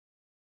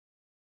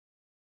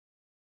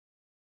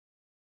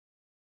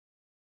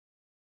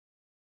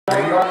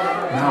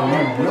Now we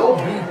will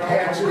be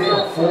patched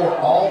in for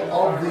all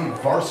of the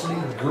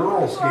varsity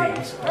girls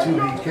games to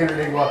the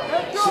Canandaigua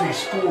City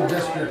School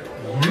District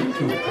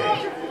YouTube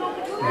page.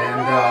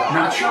 And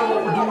not sure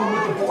what we're doing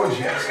with the boys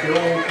yet. Still,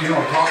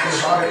 talking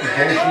about it,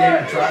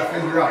 negotiating, trying to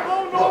figure out.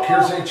 Look,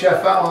 here's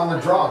HFL on the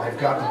draw. They've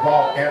got the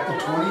ball at the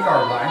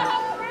 20-yard line.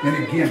 And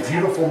again,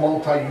 beautiful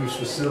multi-use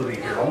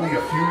facility here. Only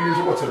a few years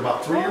old. What's it,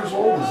 about 3 years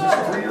old? Is this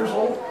 3 years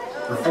old?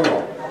 Or 4?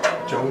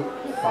 Joe?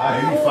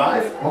 5. Maybe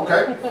 5?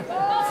 Okay.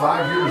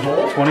 5 years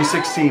old.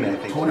 2016, I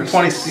think.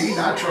 2016,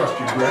 I trust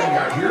you,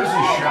 Greg. Here's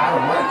a shot, a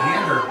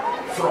right-hander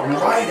from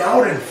right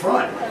out in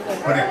front.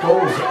 But it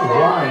goes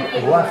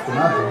wide left, and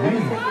I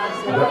believe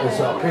that was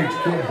Paige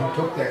Kidd who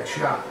took that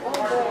shot.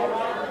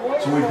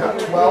 So we've got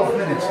 12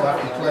 minutes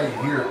left to play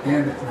here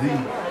in the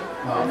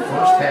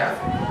first half.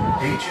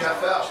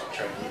 HFL.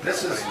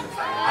 This is,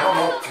 I don't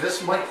know,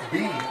 this might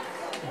be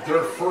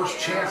their first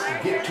chance to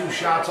get 2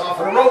 shots off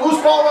in a row.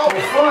 Loose ball out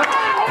in front.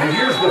 And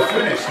here's the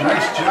finish.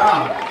 Nice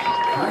job.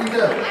 Kind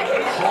of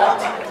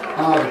caught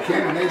the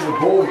Canandaigua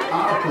goalie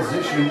out of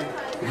position.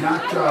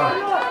 Not,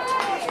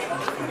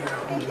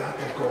 who got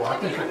that goal? I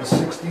think it was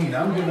 16.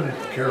 I'm giving it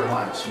to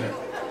Caroline Smith.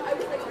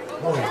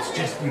 Boy, it's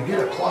just, you get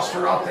a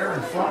cluster out there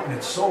in front, and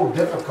it's so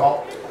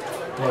difficult.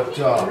 But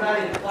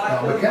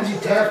Mackenzie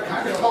Taft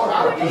kind of caught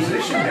out of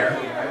position there.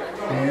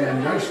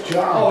 And nice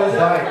job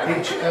by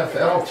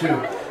HFL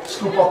to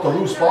scoop up the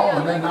loose ball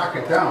and then knock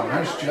it down.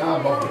 Nice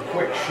job of the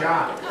quick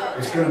shot.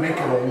 It's going to make it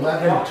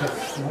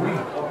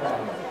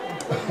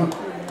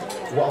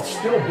 11-3. While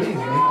still being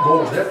an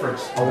 8-goal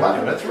difference,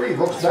 11-3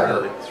 looks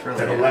better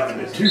than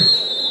 11-2.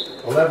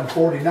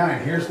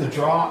 11:49. Here's the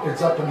draw.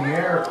 It's up in the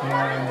air,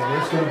 and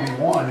it is going to be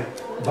won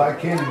by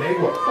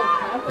Canandaigua.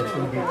 It's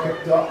going to be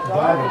picked up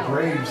by the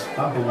Braves.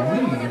 I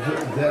believe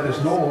that is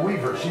Noah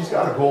Weaver. She's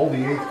got a goal,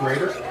 the 8th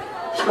grader.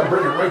 She's going to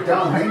bring it right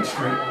down Main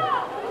Street.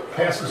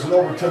 Passes it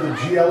over to the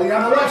GLE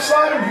on the left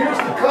side, and here's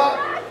the cut.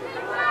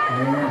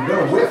 And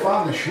going to whiff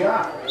on the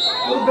shot. A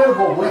little bit of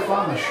a whiff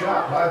on the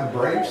shot by the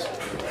Braves.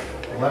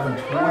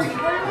 11:20.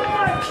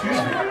 Excuse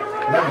me.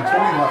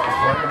 11:20 left to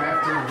play, and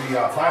after the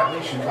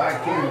violation by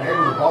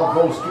Canandaigua, the ball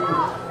goes to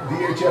the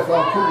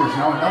HFL Cougars.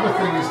 Now another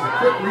thing is the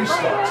quick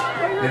restarts,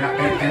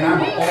 and I'm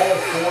all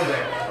for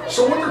that.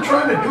 So what they're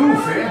trying to do,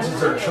 fans, is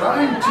they're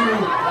trying to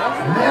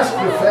mask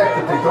the fact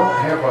that they don't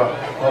have a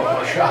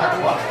shot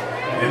clock.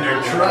 And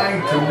they're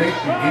trying to make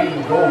the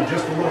game go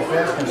just a little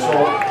faster. So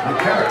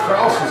McKenna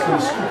Krause is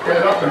going to scoop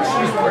that up, and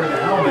she's wearing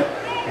the helmet.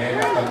 And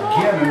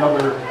again,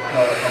 another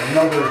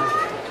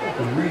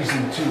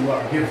reason to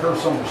give her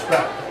some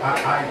respect.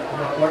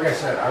 Like I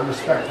said, I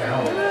respect the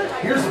helmet.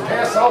 Here's the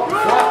pass out the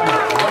front.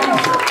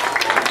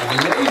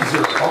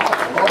 Laser off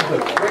of the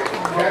quick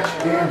catch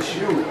and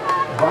shoot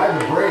by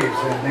the Braves,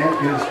 and that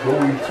is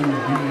going to be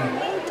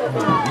the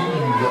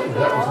lead.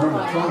 That was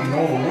number 20,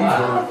 Noah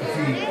Weaver,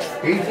 the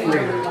 8th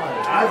grader.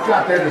 I've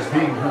got that as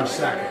being her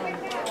second.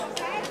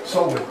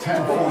 So with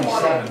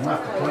 10:47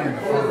 left to play in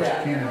the first,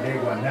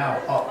 Canandaigua now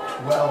up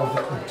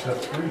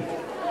 12-3.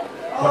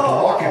 But to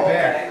walk it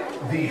back,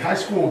 the high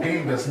school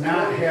game does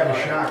not have a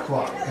shot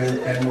clock,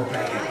 and we're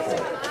begging for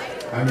it.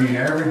 I mean,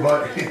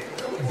 everybody,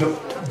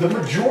 the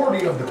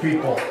majority of the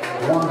people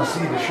want to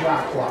see the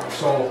shot clock.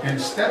 So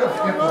instead of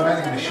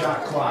implementing the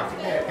shot clock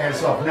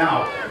as of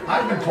now,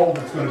 I've been told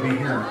it's going to be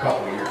here in a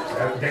couple of years.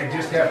 They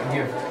just have to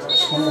give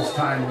schools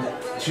time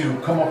to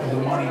come up with the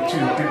money to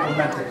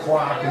implement the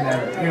clock and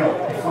then,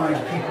 find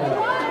people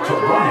to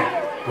run it.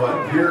 But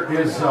here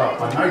is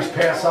a nice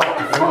pass out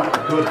the front, a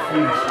good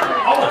finish.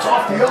 Oh, it's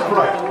off the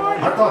upright.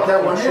 I thought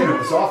that went in. It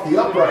was off the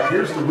upright.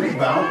 Here's the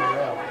rebound.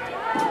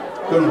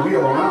 Going to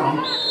wheel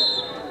around.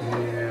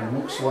 And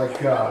looks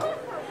like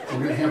we're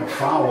going to have a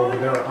foul over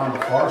there on the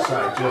far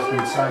side, just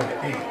inside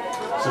the 8.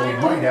 So we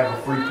might have a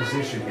free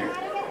position here.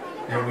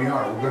 And we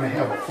are. We're going to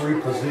have a free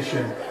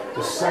position,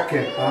 the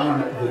second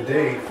on the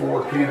day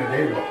for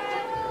Canandaigua.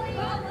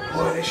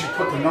 Boy, they should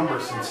put the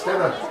numbers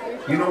instead of,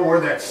 where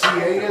that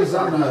CA is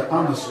on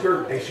the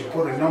skirt, they should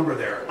put a number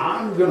there.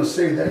 I'm going to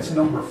say that's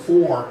number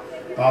 4,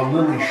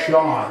 Lily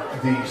Shaw,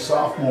 the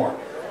sophomore.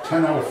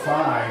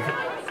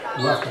 10:05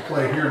 left to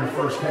play here in the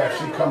first half.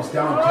 She comes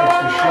down, takes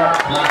the shot,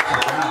 knocks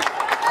it down.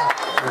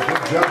 A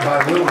good job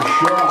by Lily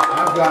Shaw.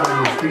 I've got it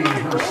as being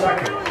her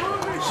second.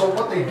 So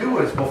what they do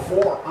is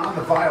before, on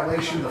the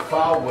violation, the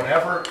foul,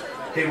 whatever,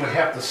 they would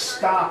have to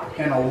stop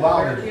and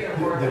allow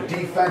the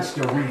defense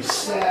to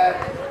reset,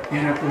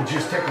 and it would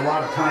just take a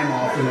lot of time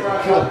off, and it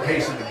would kill the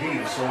pace of the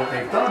game. So what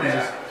they've done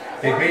is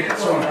they made it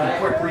so it's a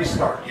quick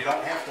restart. You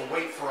don't have to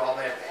wait for all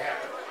that to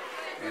happen.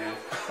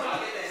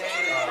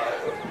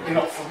 And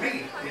for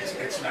me,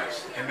 it's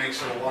nice. It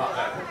makes it a lot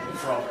better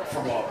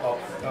from a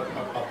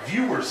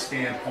viewer's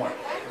standpoint.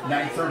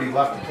 9:30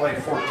 left to play,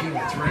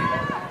 14-3.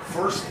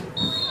 First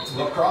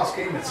lacrosse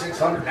game at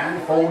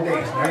 694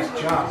 days. Nice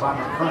job by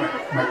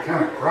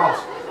McKenna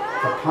Krause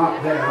to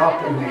pop that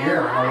up in the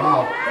air and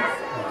allow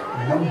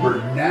number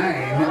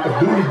 9,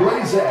 Boone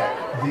Blazak,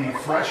 the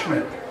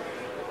freshman.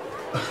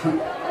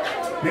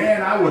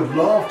 Man, I would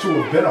love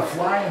to have been a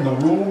fly in the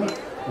room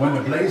when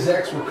the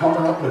Blazeks were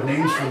coming up with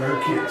names for their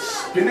kids.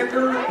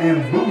 Spinnaker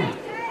and Bowie.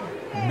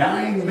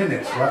 9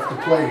 minutes left to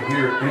play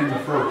here in the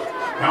first.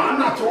 Now, I'm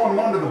not throwing him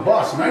under the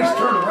bus. Nice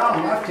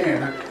turnaround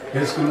left-hander.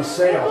 It's going to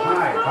sail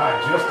high by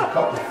just a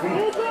couple of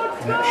feet.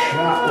 That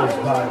shot was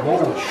by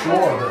Lola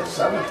Shore, the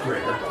 7th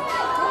grader.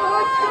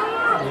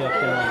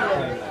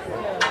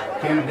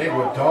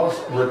 Canandaigua does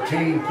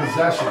retain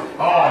possession.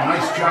 Oh,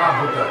 nice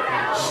job with the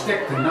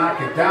stick to knock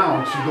it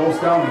down. She goes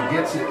down and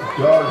gets it.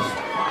 Does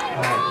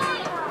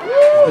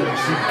didn't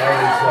see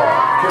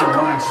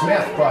Caroline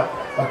Smith, but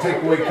a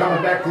takeaway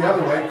coming back the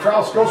other way.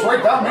 Krause goes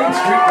right down Main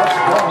Street. Let's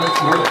go. Let's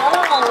good.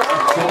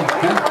 So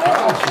Ken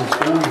Krause is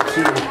going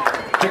to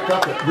pick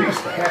up at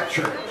least a hat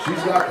trick.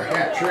 She's got the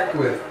hat trick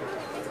with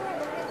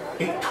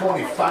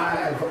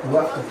 8:25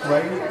 left to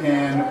play,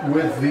 and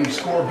with the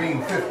score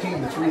being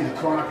 15-3, the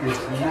clock is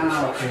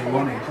now a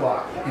running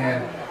clock.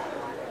 And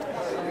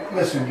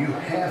listen, you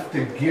have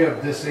to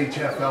give this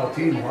HFL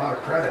team a lot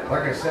of credit.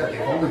 Like I said,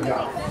 they've only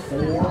got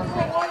 4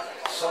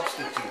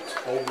 substitutes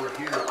over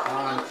here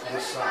on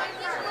this side.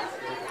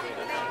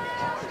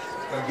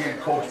 Again,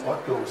 Coach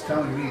Butko was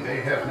telling me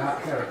they have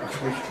not had a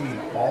complete team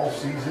all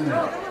season.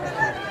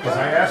 Because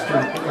I asked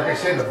her, like I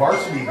said, the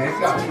varsity, they've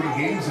got 3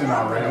 games in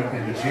already.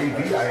 In the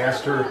JV, I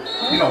asked her,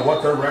 you know,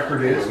 what their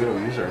record is. But,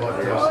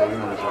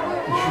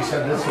 she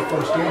said this is the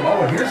first game.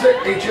 Oh, and here's it,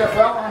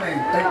 HFL on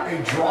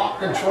a draw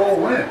control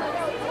win.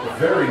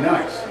 Very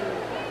nice.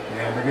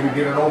 And they're going to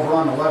get it over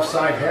on the left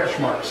side hash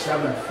mark.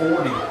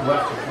 7:40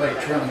 left to play,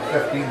 trailing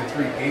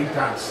 15-3. Game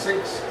time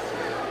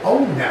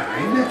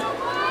 6:09.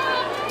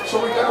 So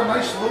we got a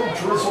nice little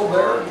drizzle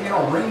there. You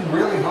know, rained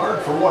really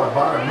hard for what,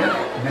 about a minute,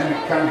 and then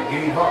it kind of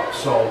gave up.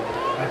 So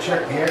I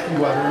checked the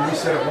AccuWeather and they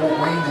said it won't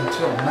rain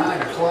until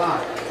 9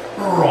 o'clock.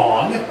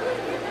 Wrong.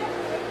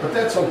 But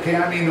that's okay.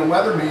 I mean, the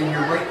weatherman,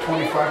 you're right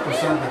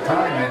 25% of the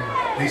time, and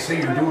they say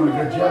you're doing a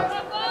good job.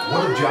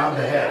 What a job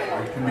to have.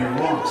 You can be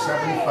wrong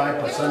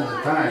 75% of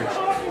the time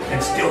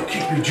and still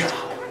keep your job.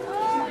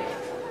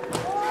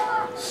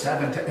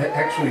 7 to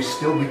actually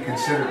still be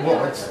considered, well,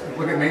 let's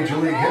look at Major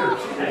League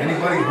hitters.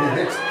 Anybody who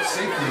hits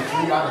safely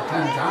 3 out of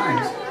 10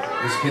 times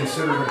is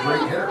considered a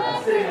great hitter.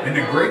 And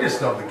the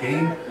greatest of the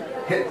game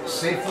hit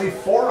safely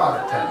 4 out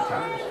of 10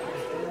 times.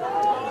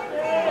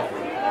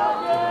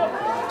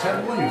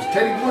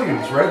 Teddy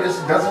Williams, right?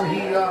 Doesn't he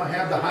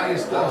have the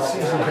highest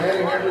season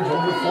batting average,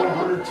 over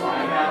 400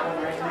 times?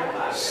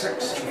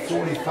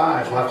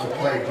 6:45 left to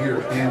play here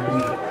in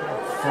the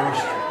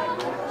first.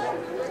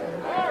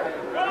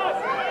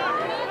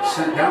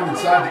 Sent down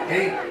inside the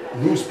 8,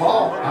 loose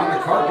ball on the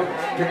carpet,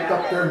 picked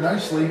up there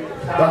nicely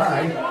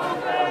by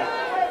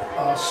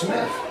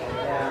Smith.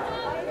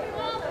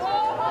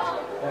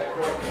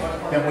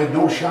 And with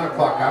no shot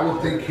clock, I would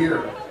think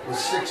here, with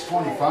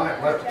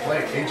 6:25 left to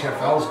play,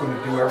 HFL is going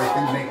to do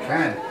everything they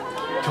can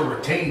to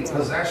retain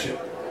possession.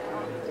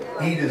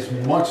 Eat as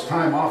much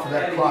time off of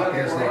that clock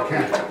as they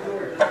can.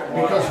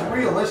 Because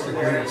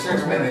realistically, in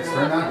 6 minutes,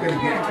 they're not going to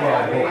get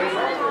 12 goals.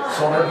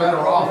 So they're better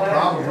off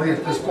probably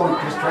at this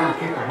point just trying to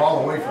keep the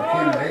ball away from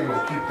Canandaigua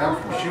to keep them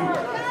from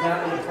shooting.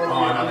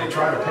 Now they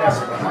try to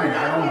pass it behind.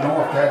 I don't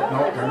know if that,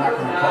 no, they're not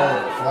going to call it a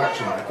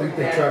deflection. I think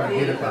they try to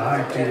get it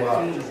behind to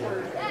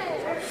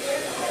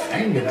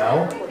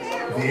Angano,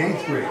 the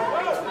 8th grade.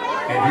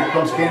 And here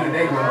comes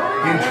Canandaigua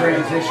in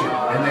transition.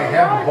 And they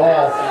have the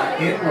ball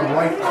in the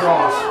right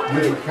cross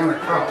with McKenna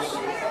Krause.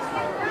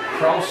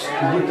 Krause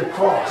with the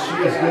cross. She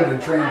is good in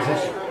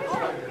transition.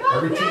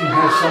 Every team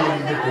has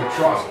somebody that they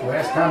trust.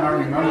 Last time I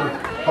remember, a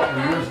couple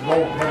of years ago,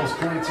 that was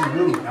Clancy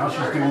Rude. Now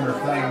she's doing her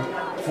thing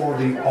for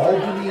the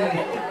Albany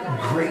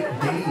Great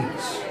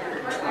Danes.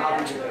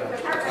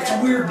 It's a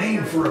weird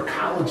name for a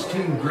college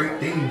team, Great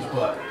Danes,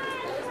 but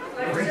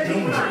Great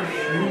Danes are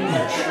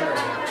huge.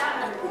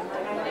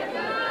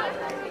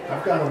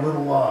 I've got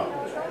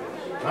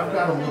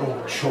a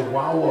little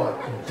Chihuahua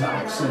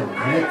Dachshund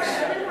mix.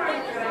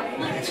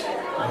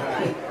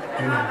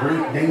 And a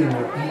Great Dane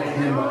would eat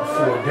him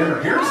for dinner.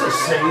 Here's a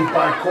save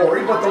by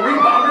Corey, but the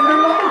rebound and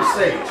another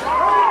save.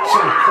 So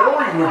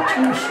Corey with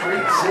 2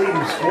 straight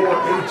saves for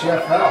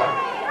HFL.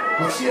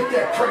 Let's see if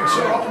that cranks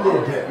her up a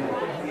little bit.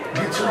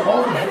 Gets her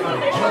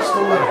motivated just a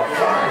little.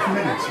 5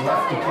 minutes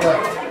left to play.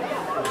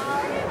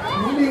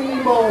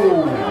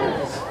 Nemo.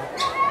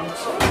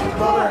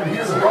 And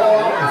here's the ball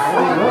out in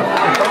front.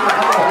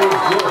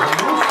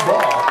 Loose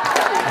ball.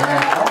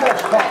 And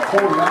almost caught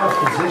Corey out of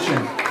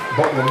position.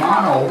 But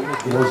Romano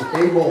was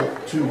able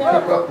to pick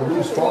up the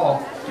loose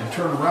ball and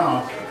turn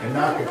around and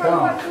knock it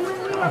down.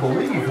 I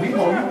believe,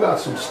 Nemo, you got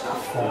some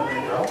stuff for me,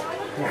 bro.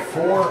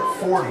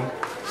 4:40,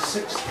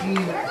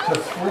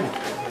 16-3.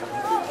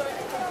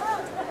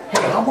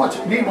 Hey,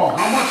 Nemo,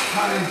 how much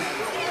time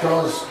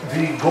does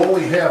the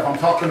goalie have? I'm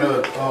talking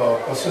to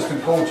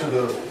assistant coach of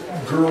the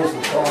girls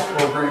lacrosse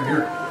program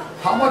here.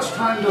 How much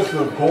time does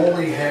the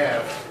goalie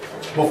have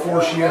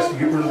before she has to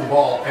get rid of the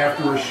ball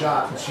after a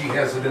shot and she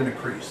has it in the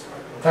crease?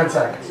 10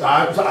 seconds.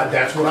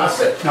 That's what I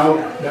said. No,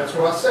 that's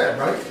what I said,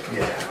 right?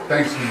 Yeah.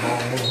 Thanks, Nemo.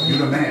 You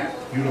the man.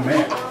 You the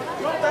man.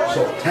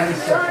 So 10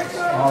 seconds.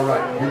 All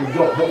right, here we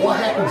go. But what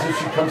happens if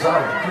she comes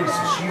out of the crease?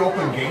 Is she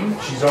open game?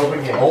 She's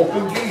open game.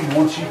 Open game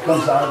once she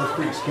comes out of the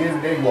crease.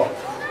 Canandaigua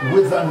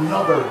with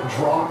another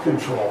draw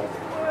control.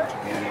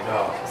 And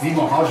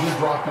Lima, how's your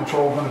draw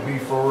control going to be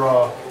for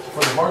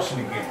the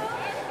varsity game?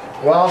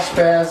 Well,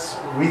 Spaz,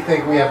 we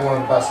think we have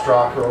one of the best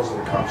draw girls in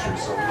the country,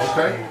 so we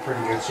should be in pretty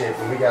good shape,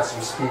 and we got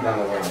some speed on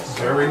the wings.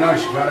 Very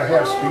nice. You got to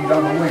have speed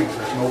on the wings.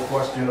 There's no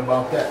question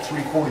about that.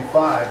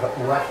 3:45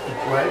 left to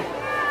play.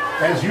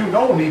 As you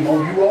know,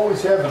 Nemo, you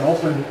always have an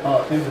open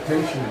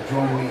invitation to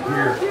join me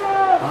here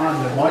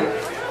on the mic.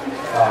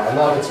 I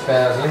love it,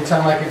 Spaz.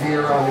 Anytime I can be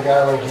around a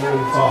guy like you, it's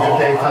a good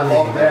day for me. I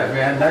love that,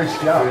 man. Nice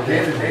job.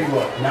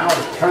 Canandaigua now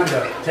is kind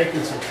of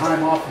taking some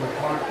time off of the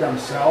clock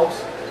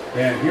themselves.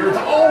 And here's,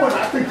 oh, and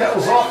I think that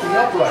was off the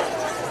upright.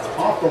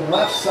 Off the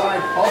left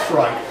side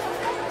upright.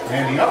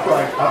 And the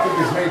upright, I think,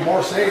 has made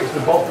more saves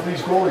than both of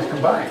these goalies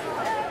combined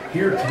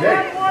here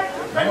today.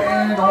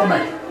 Man, oh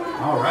man.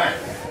 All right.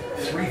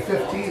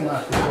 3:15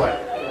 left to play.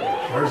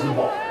 Where's the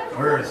ball?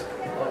 Where is it?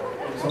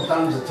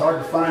 Sometimes it's hard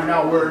to find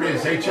out where it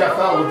is.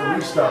 HFL with the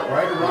restart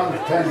right around the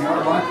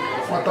 10-yard line.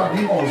 I thought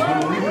Nemo was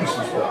going to leave me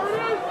some stuff.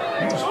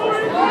 He was supposed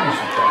to leave me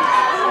some things.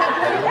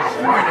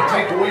 Trying to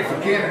take away from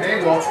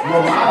Canandaigua.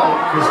 Romano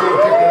is going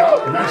to pick it up.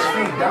 Nice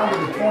feed down to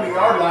the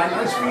 20-yard line.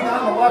 Nice feed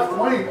on the left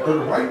wing, or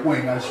the right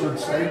wing, I should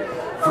say,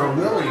 for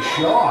Lily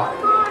Shaw.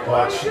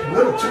 But she's a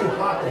little too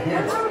hot to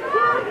handle.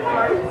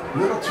 A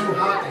little too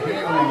hot to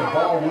handle, and the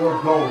ball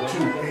will go to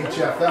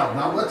HFL.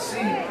 Now let's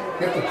see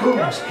if the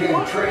Cougars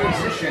can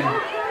transition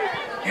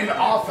into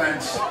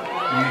offense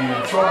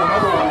and throw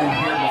another one in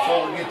here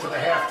before we get to the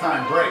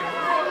halftime break.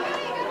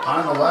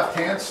 On the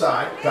left-hand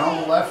side,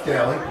 down the left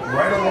alley,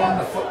 right along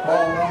the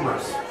football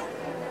numbers.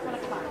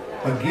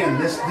 Again,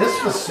 this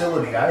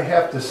facility, I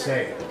have to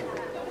say,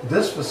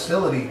 this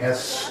facility has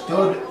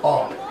stood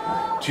up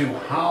to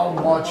how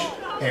much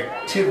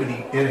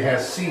activity it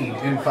has seen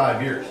in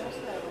 5 years.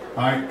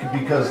 All right,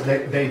 because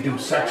they do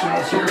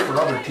sectionals here for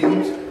other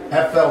teams.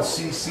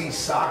 FLCC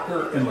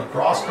soccer and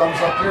lacrosse comes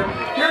up here.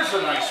 Here's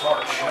a nice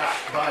hard shot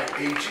by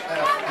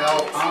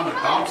HFL on the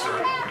bouncer.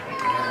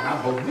 And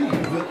I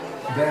believe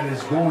that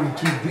is going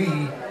to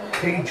be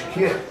Paige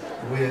Kidd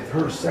with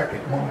her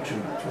second. 1, 2,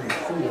 3,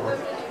 4.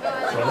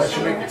 So that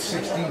should make it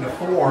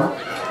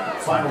 16-4.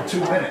 Final 2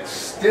 minutes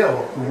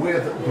still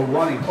with the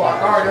running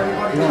clock. All right,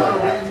 everybody, go out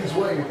of Randy's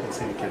way.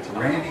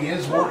 Randy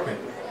is working.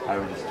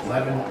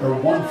 11 or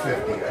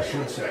 150, I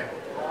should say.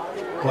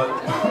 But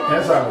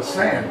as I was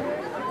saying,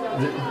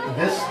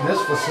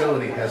 this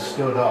facility has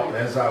stood up,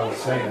 as I was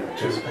saying,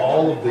 to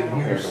all of the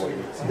use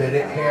that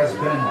it has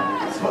been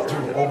put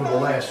through over the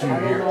last few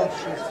years.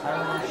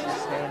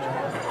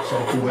 So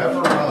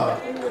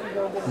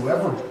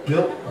whoever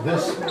built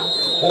this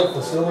whole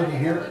facility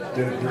here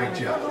did a great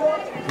job.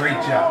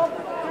 Great job.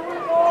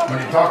 When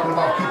you're talking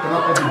about keeping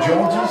up with the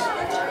Joneses,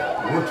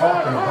 we're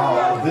talking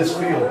about this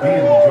field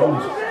being the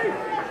Joneses.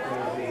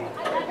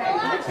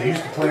 They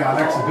used to play on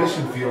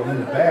exhibition field in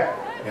the back,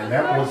 and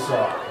that was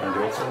not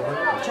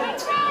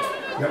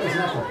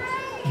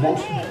the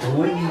most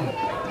blingy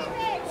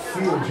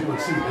field you would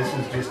see. This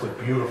is just a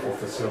beautiful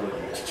facility.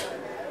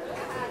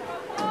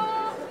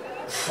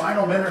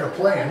 Final minute of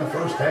play in the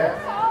first half.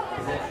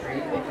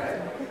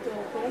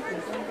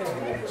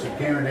 So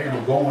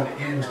Canandaigua going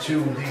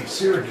into the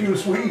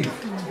Syracuse weave.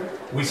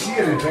 We see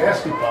it in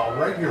basketball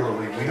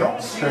regularly. We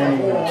don't see it a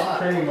whole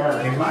lot,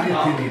 in my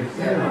opinion,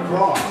 in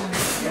lacrosse.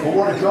 But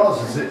what it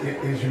does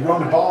is you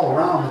run the ball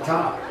around the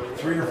top.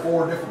 3 or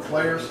 4 different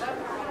players.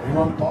 You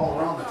run the ball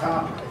around the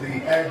top,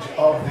 the edge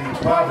of the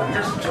drive, and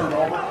here's the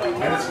turnover,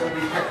 and it's going to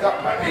be picked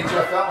up by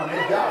HFL, and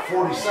they've got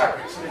 40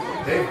 seconds.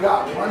 They've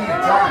got plenty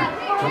of time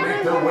to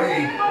make their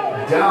way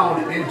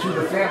down into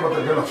the fan, but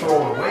they're going to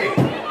throw it away.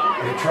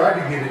 They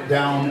tried to get it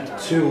down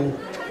to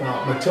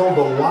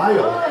Matilda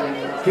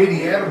Lyle.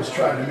 Katie Adams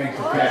tried to make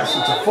the pass.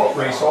 It's a foot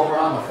race over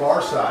on the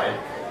far side.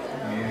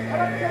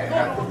 And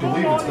I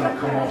believe it's going to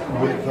come up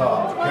with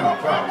Kenna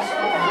Krause.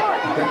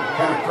 I think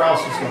Kenna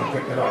Krause is going to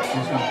pick it up.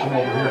 She's going to come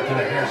over here to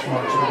the hash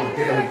marks over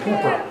Daly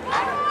Cooper.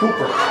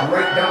 Cooper,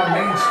 right down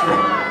Main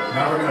Street.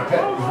 Now they're going to pick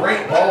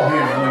great ball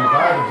handling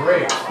by the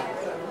Braves.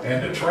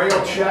 And the trail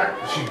check,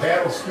 she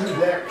battles through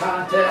that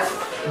contact.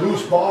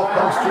 Loose ball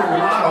comes to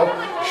Romano.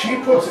 She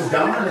puts it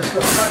down and it's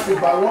deflected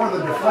by one of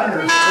the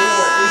defenders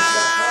for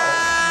HFL.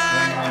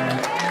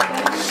 And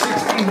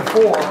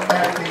 16-4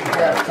 at the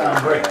halftime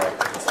break.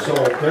 So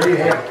there you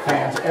have it,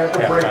 fans. At the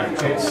break,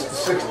 it's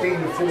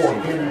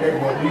 16-4.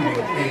 Canandaigua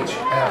leading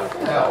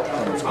HFL.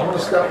 I'm going to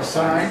step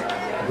aside,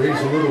 raise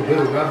a little bit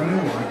of revenue.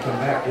 When we come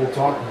back, we'll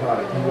talk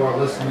about it. You are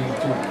listening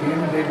to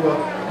Canandaigua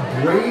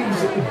Braves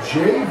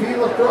JV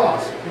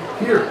Lacrosse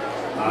here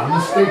on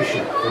the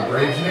station for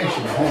Braves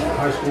Nation, home for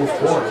high school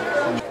sports.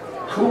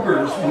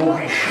 Cougars will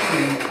be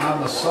shooting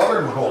on the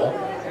southern goal,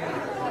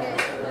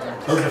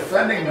 or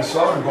defending the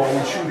southern goal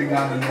and shooting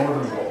on the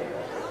northern goal.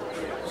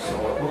 So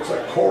it looks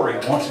like Corey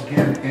once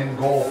again in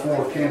goal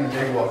for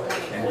Canandaigua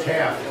and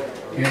Taft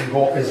in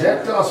goal. Is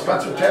that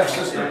Spencer Taft's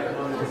sister,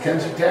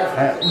 Mackenzie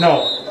Taft?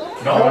 No.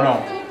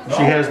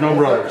 She has no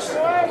brothers.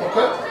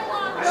 Okay.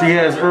 She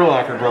has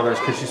Urlacher brothers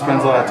because she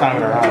spends a lot of time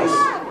at her house.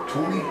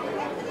 20,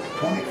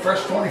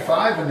 fresh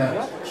 25, and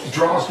the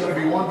draw's going to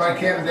be won by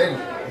Canandaigua.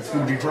 It's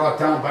going to be brought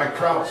down by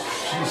Kraus.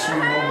 She's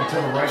swinging over to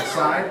the right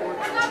side.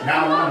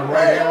 Now on the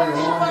right alley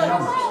along the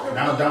numbers.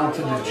 Now down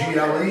to the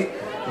GLE,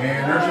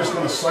 and they're just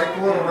going to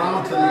cycle it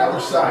around to the other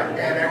side.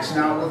 Add X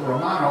now with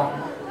Romano,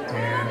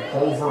 and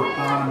over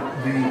on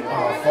the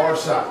far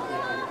side.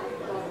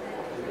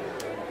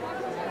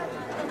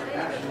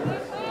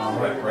 All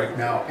right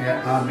now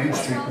on Main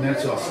Street, and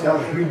that's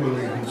Stella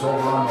Huberly, who's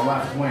over on the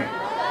left wing.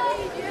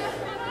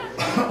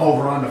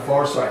 Over on the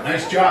far side.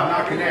 Nice job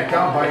knocking that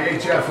down by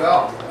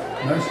HFL.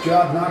 Nice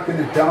job knocking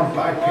it down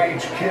by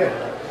Paige Kidd.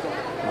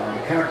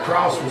 Kenna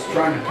Kraus was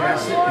trying to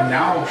pass it, and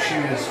now she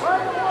is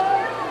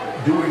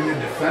doing the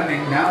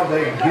defending. Now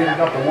they get it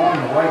up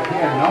along the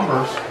right-hand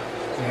numbers,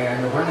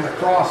 and they're bringing it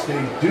across.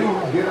 They do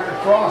get it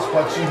across,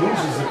 but she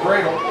loses the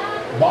cradle.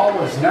 Ball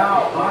is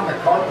now on the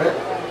carpet.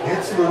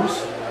 It's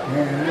loose,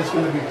 and it's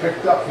going to be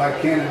picked up by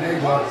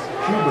Canandaigua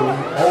Huberly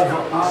over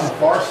on the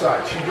far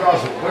side. She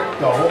draws a quick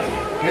double.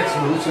 It's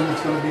loose, and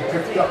it's going to be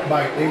picked up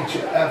by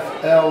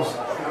HFL's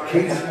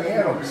Katie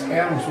Adams.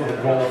 Adams with a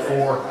goal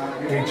for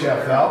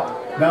HFL.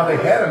 Now they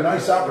had a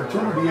nice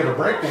opportunity at a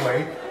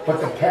breakaway, but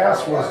the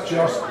pass was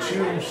just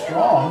too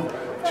strong,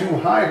 too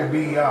high to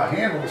be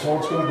handled, so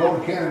it's going to go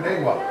to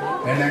Canandaigua.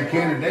 And then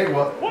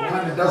Canandaigua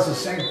kind of does the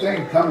same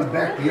thing, coming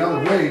back the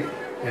other way,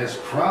 as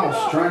Kraus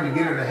trying to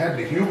get it ahead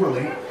to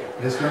Huberly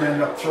is going to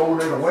end up throwing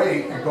it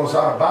away. It goes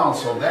out of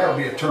bounds, so that'll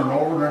be a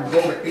turnover, and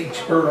go to go to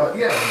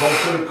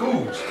the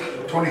Cougs.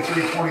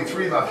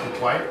 23-23 left to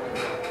play.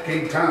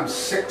 Game time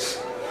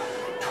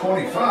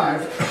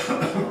 6:25.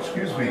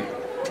 Excuse me.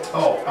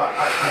 Oh,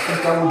 I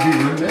think I would be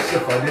remiss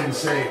if I didn't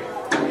say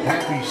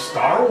Happy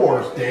Star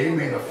Wars Day.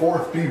 May the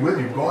 4th be with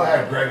you. Go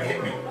ahead, Greg.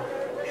 Hit me.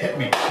 Hit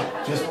me.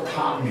 Just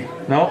pop me.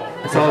 No,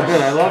 it's all good.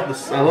 I love the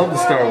Star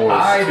Wars.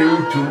 I do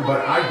too,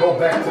 but I go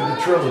back to the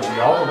trilogy.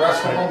 All the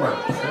rest of them are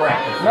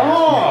crap.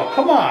 No,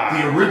 come on.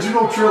 The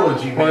original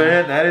trilogy.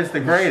 Well, that is the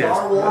greatest.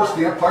 Star Wars,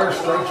 The Empire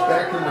Strikes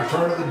Back, and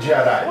Return of the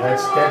Jedi.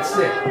 That's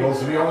it.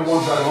 Those are the only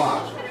ones I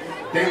watched.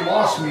 They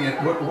lost me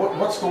at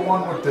what's the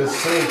one with the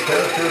same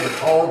character, the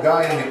tall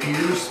guy in the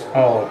ears?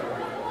 Oh.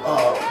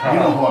 You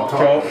know who I'm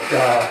talking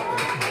about.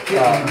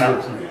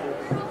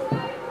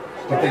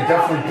 But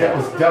that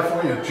was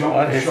definitely a jump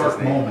the shark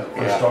moment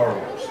for Star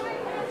Wars.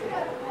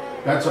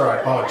 That's all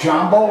right.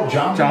 Jumbo,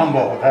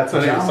 that's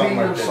what it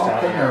is.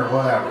 Something or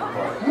whatever.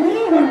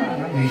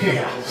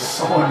 Yeah,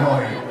 so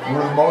annoying.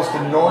 One of the most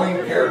annoying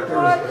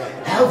characters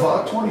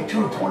ever.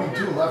 22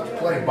 left to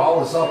play.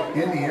 Ball is up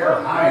in the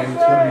air high, and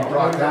it's going to be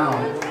brought down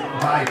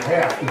by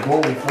Pat, the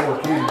goalie for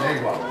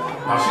Canandaigua.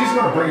 Now she's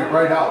going to bring it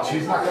right out.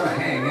 She's not going to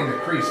hang in the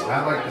crease, and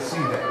I like to see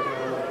that.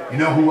 You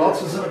know who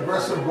else is an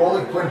aggressive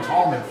goalie? Quinn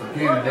Tallman for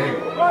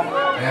Canandaigua.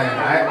 And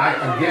I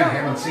again,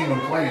 haven't seen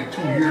him play in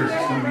 2 years.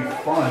 It's going to be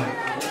fun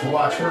to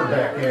watch her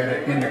back at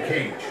it in the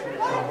cage.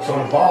 So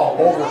the ball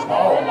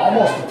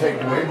almost a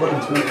takeaway, but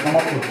it's going to come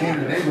up with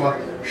Canandaigua.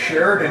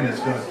 Sheridan is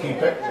going to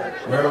keep it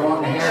right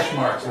along the hash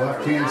marks.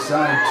 Left-hand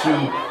side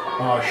to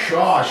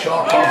Shaw.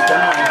 Shaw comes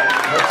down.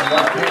 That's a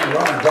left-hand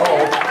run and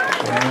goal.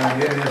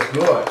 And it is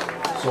good.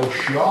 So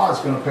Shaw is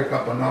going to pick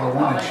up another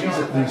one, and she's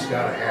at least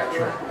got a hat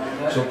trick.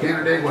 So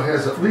Canandaigua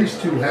has at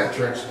least 2 hat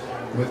tricks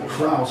with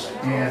Kraus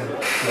and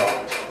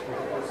Shaw.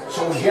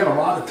 So again, a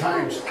lot of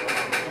times,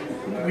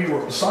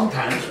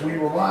 sometimes we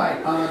rely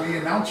on the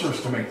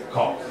announcers to make the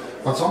call.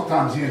 But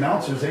sometimes the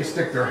announcers, they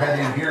stick their head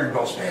in here and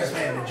go, Spaz,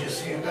 man, did you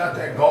see you got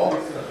that goal?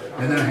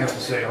 And then I have to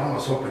say, oh, I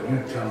was hoping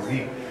you'd tell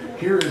me.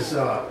 Here is,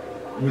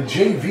 with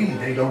JV,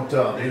 they don't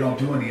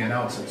do any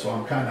announcing, so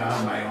I'm kind of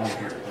on my own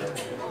here.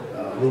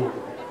 Little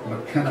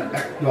McKenna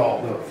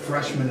Ekdahl, the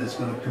freshman, is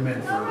going to come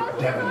in for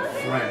Devin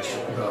French,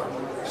 the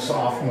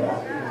sophomore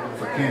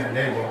for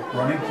Canandaigua.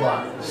 Running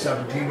clock,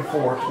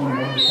 17-4,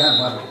 21-10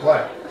 left to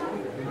play.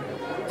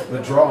 The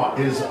draw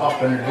is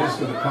up, and it is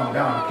going to come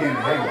down to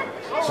Canandaigua.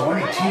 So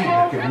any team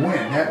that can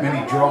win that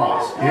many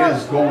draws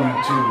is going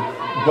to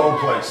go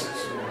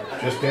places.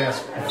 Just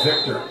ask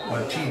Victor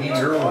when TD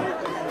Early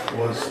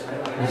was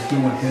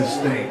doing his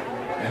thing.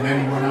 And then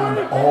he went on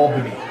to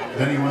Albany.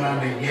 Then he went on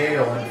to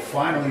Yale and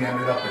finally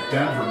ended up at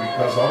Denver,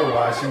 because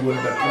otherwise he would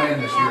have been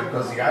playing this year,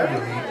 because the Ivy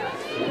League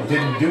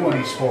didn't do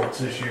any sports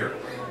this year.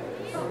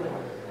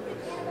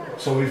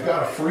 So we've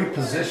got a free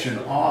position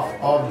off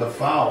of the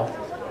foul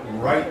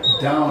right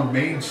down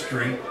Main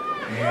Street.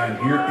 And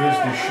here is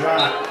the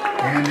shot,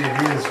 and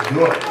it is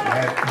good.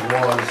 That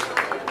was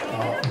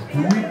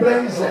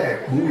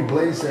Bowie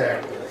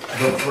Blazak.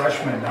 The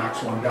freshman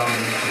knocks one down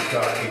and makes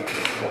it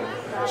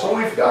 8-4. So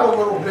we've got a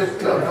little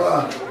bit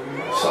of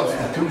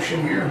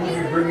substitution here. Who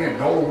we bring in?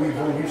 Nola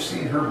Weaver. We've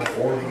seen her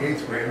before, the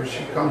 8th grader.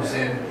 She comes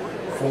in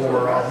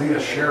for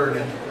Leah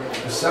Sheridan,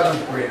 the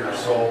 7th grader.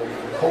 So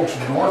Coach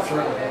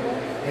Northrup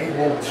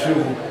able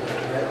to,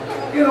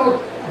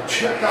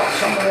 check out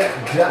some of that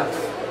depth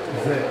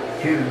that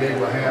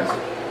Canandaigua has.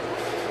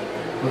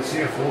 Let's see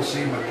if we'll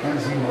see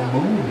Mackenzie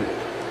Mahmood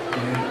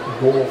in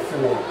goal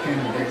for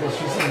Canandaigua.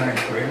 She's a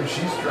 9th grader.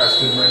 She's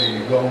dressed and ready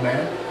to go,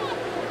 man.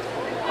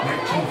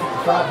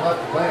 19:55 left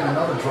to play, and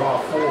another draw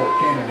for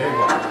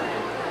Canandaigua.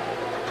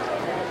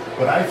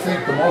 But I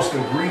think the most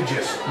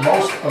egregious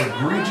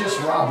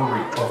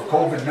robbery of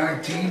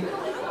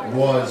COVID-19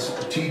 was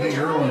T.D.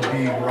 Erlin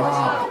being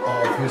robbed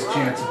of his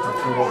chance at the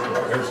Thornton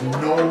Award. There's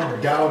no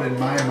doubt in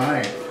my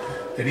mind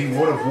that he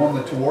would have won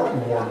the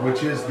Thornton Award,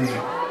 which is the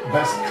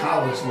best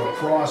college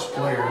lacrosse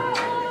player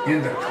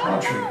in the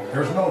country.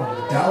 There's no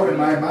doubt in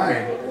my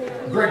mind.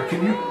 Greg,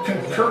 can you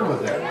concur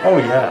with that? Oh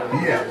yeah.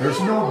 Yeah, there's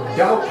no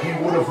doubt he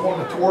would have won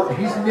the Thornton.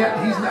 He's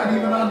not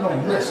even on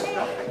the list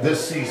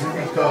this season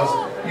because,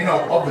 you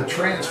know, of the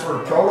transfer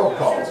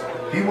protocols.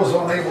 He was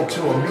unable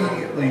to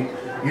immediately,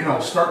 you know,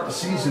 start the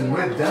season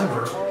with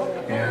Denver.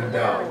 And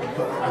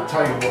but I'll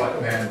tell you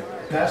what, man,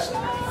 best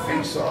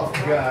face-off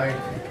guy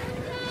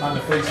on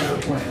the face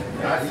of the planet.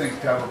 I think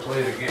to ever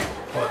played a game.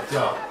 But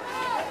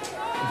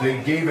they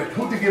gave it,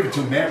 who'd they give it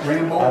to? Matt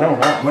Rambo? I don't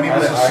know. When he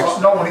was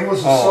when he was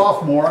a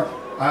sophomore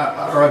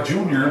or a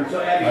junior,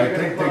 I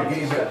think they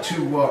gave it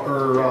to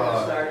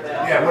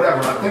yeah,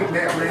 whatever. I think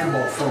Matt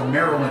Rambo from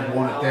Maryland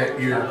won it that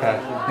year,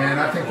 and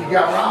I think he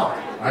got robbed.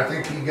 I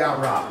think he got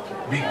robbed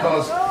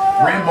because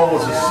Rambo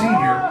was a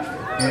senior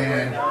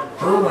and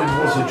Erlin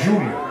was a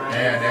junior.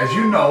 And as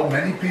you know,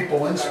 many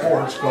people in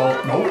sports go,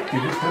 nope,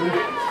 give it to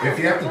the. If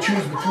you have to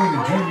choose between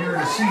a junior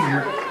and a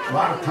senior, a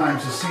lot of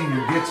times the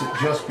senior gets it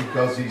just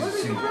because he's a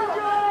senior.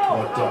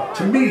 But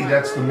to me,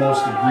 that's the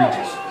most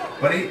egregious.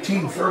 But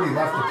 18:30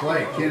 left to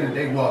play.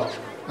 Canandaigua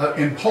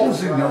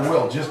imposing their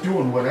will, just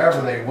doing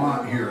whatever they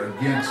want here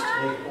against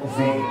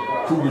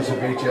the Cougars of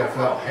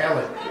HFL.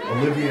 Hallett,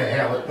 Olivia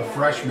Hallett, the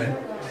freshman,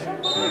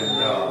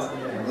 and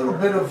a little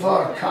bit of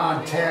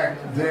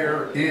contact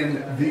there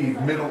in the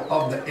middle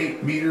of the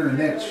 8-meter, and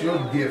that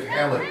should give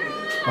Hallett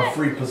a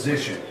free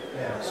position.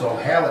 So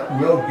Hallett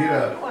will get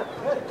a.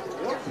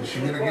 Is she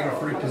going to get a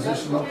free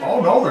position? Oh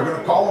no, they're going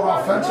to call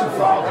an offensive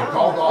foul. They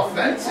called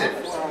offensive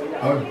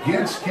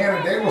against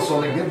Canandaigua,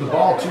 so they give the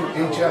ball to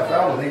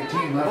HFL with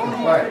 18 left to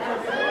play.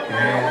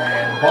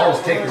 And the ball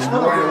is taken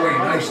right away.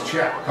 Nice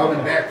check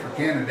coming back for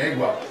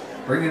Canandaigua.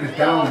 Bringing it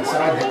down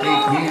inside the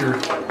 8-meter,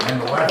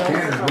 and the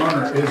left-handed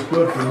runner is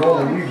good for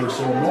Nola Weaver.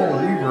 So Nola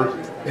Weaver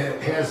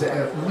has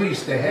at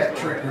least a hat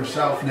trick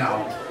herself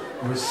now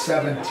with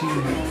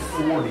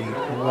 17:40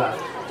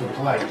 left to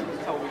play.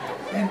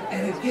 And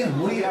again,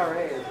 what are you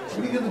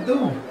going to do?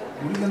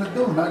 What are you going to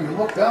do? Now you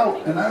look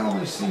out, and I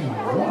only see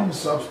one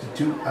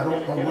substitute. I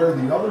don't know where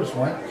the others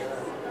went.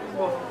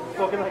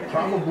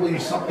 Probably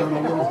something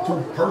a little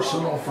too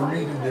personal for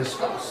me to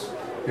discuss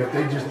if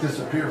they just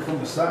disappear from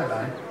the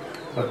sideline.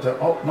 But,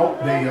 oh, no,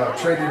 they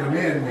traded them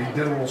in. They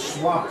did a little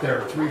swap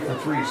there, 3 for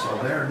 3. So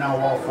they're now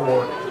all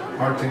four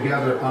are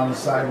together on the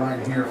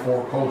sideline here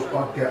for Coach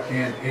Butka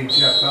and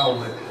HFL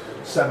with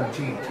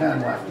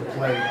 17:10 left to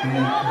play in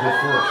the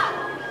first.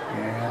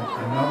 And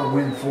another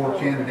win for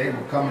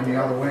Canandaigua coming the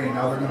other way.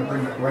 Now they're going to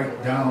bring it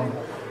right down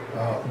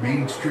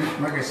Main Street.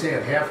 Like I say,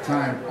 at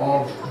halftime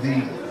of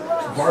the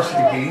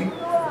varsity game,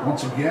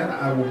 once again,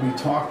 I will be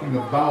talking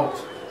about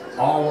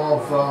all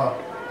of,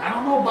 I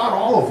don't know about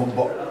all of them,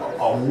 but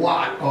a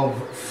lot of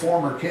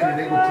former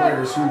Canandaigua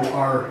players who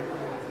are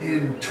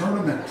in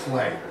tournament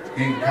play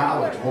in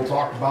college. We'll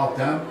talk about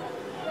them.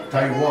 I'll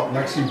tell you what,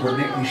 Lexi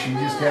Bernicki, she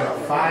just had a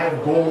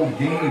 5-goal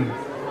game.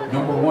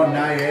 Number 1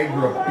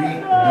 Niagara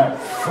beat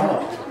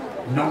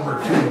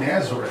number 2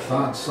 Nazareth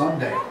on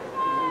Sunday.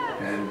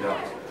 And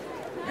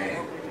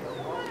man,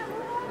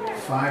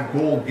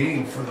 5-goal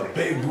game for the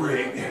Big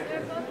Rig.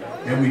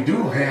 And we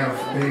do have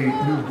a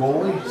new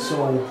goalie,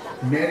 so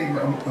Maddie,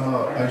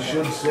 I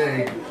should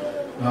say,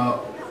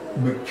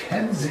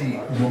 Mackenzie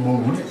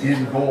Mamoon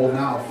in goal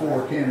now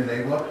for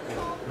Canandaigua.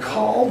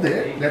 Called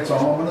it, that's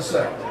all I'm going to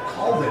say.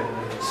 Called it.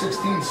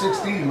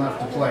 16-16 left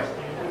to play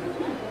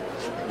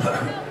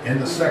in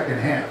the second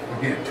half.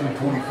 Again, 2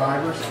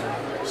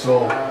 25ers.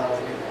 So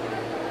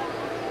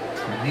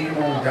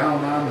Nemo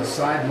down on the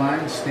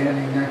sideline,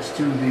 standing next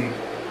to the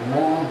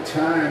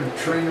longtime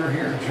trainer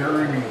here,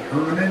 Jeremy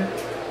Herman.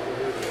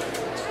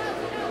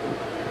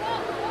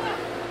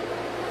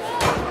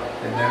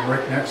 And then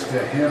right next to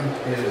him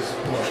is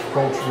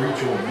Coach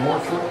Rachel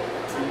Northrup.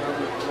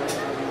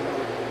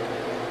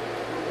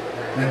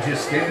 And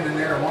just standing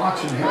there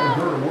watching,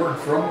 haven't heard a word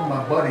from him,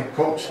 my buddy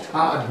Coach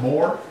Todd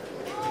Moore.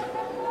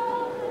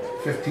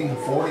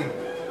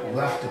 15:40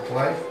 left to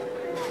play.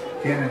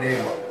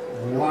 Canandaigua,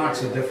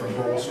 lots of different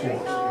goal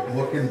scores.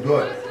 Looking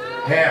good.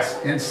 Pass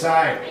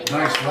inside,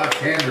 nice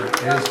left-hander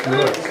is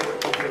good.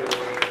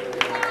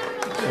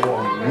 So a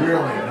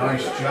really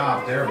nice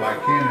job there by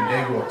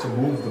Canandaigua to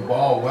move the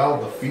ball well.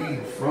 The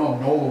feed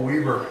from Nola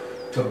Weaver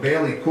to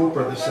Bailey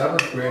Cooper, the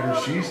 7th grader.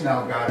 She's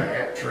now got a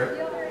hat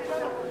trick.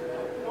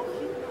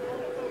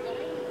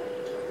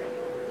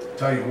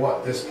 Tell you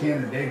what, this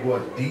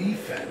Canandaigua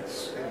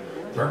defense,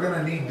 they're going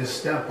to need to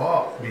step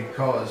up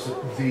because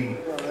the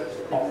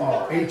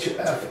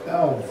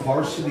HFL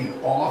varsity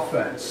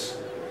offense,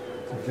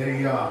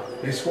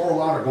 they score a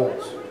lot of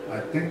goals. I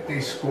think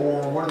they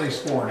score, what do they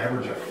score? An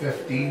average of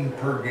 15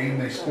 per game.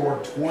 They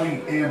scored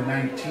 20 and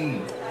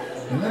 19.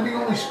 And then they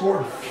only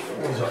scored,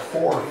 what was it,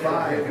 4 or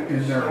 5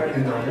 in their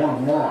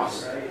one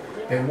loss.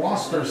 They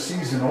lost their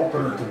season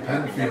opener to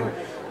Penfield.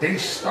 They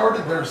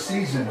started their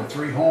season with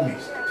 3 home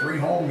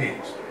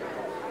games.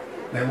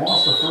 They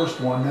lost the first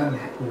one, then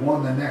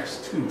won the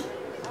next 2.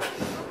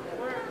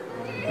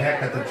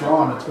 Back at the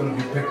draw, and it's going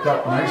to be picked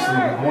up nicely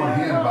with one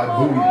hand by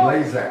Bowie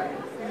Blazak.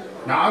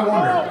 Now I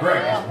wonder,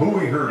 Greg, is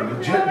Bowie her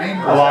legit name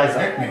or Eliza.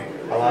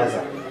 nickname?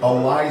 Eliza.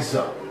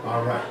 Eliza.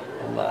 All right.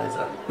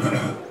 Eliza.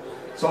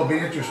 So it'll be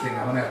interesting.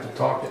 I'm going to have to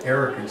talk to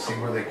Eric and see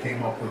where they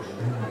came up with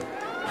Bowie.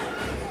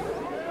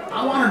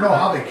 I want to know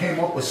how they came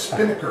up with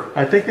Spinnaker.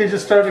 I think they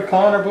just started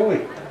calling her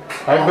Bowie.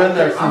 I've been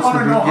there I since want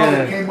to the know how they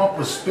beginning. came up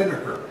with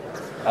Spinnaker.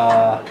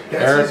 Eric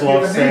That's his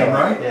loves given name, sailing.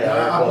 right? Yeah,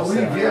 Eric I loves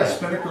believe, sailing, yeah, yeah.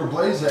 Spinnaker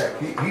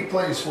Blazak. He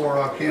plays for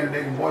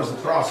Canandaigua Boys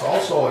Lacrosse.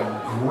 Also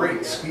a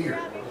great skier.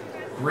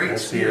 Great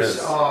Yes, he skier. is.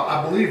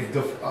 I believe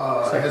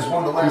has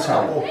won the last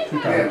couple. Two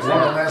Yeah, times, won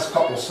yeah. the last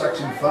couple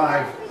Section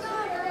 5.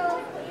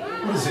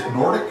 What is it?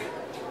 Nordic?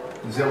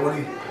 Is that what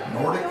he?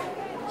 Nordic?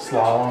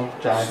 Slalom,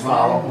 giant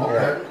Slalom, slalom.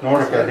 okay. Yeah.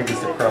 Nordic, I think, is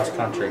the cross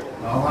country.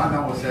 All I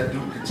know is that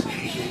dude can ski.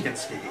 He can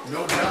ski.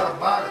 No doubt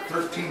about it.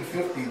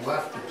 13:50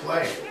 left to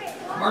play.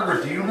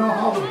 Margaret, do you know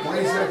how the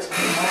Blazaks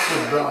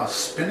came up with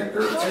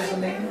Spinnaker as a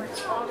name?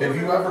 Have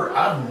you ever?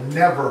 I've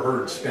never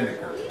heard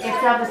Spinnaker. It's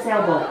of a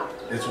sailboat.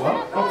 It's what?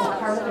 It's a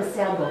part of a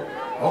sailboat.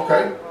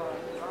 Okay.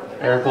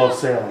 Eric loves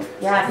sailing.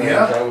 Yeah.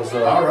 Yeah. That was,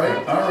 all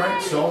right. All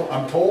right. So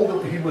I'm told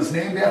that he was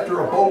named after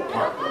a boat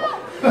park.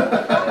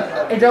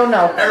 I don't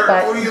know. Eric,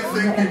 but what are you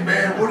thinking,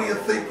 man? What are you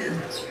thinking?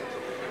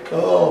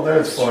 Oh,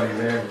 that's funny,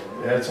 man.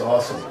 That's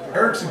awesome.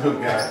 Eric's a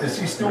good guy. Is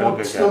he Real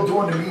good still guy.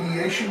 doing the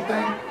mediation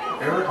thing?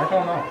 Eric? I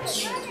don't know.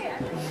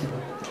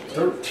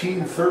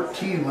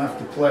 13:13 left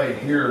to play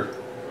here.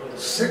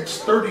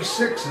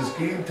 6:36 is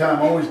game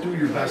time. Always do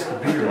your best to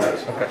be your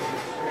best. Okay.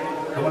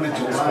 Coming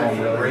into It's live going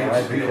for really Braves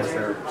high Field. because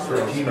they're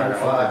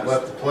 13:05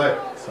 left to play.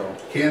 So,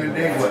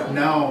 Canandaigua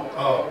now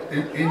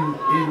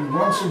in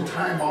run some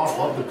time off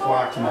of the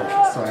clock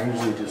tonight. so I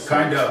usually just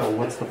Kinda- so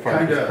what's the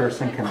farthest kinda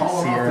person? Can I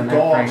calling see out her the in that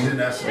dogs frame? in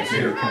essence Like,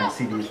 here. can I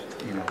see these,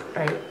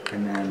 right.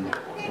 and then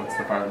what's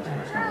the farthest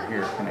person over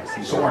here? Can I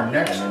see So them? our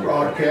next And then-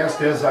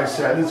 broadcast, as I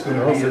said, is going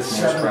to be at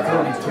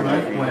 7:30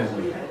 tonight when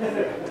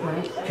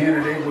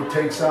Canandaigua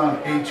takes on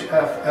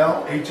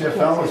HFL.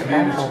 HFL has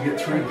managed to get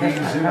 3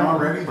 games in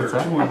already. They're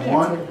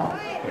 2-1.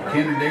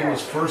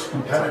 Canandaigua's first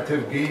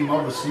competitive game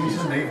of the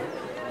season.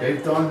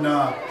 They've done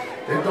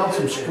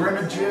some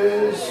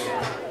scrimmages.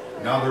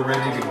 Now they're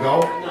ready to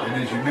go.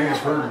 And as you may have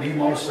heard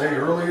Nemo say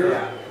earlier,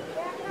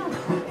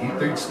 he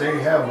thinks they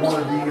have one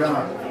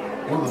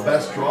of the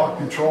best draw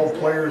control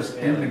players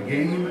in the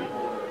game,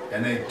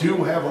 and they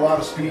do have a lot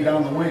of speed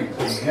on the wings.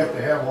 And you have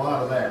to have a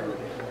lot of that.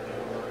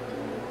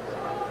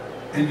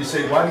 And you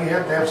say, why do you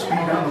have to have speed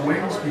on the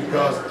wings?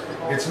 Because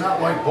it's not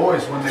like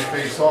boys when they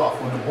face off.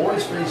 When the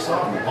boys face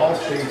off, the ball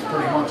stays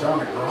pretty much on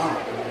the ground.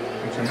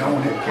 But you know,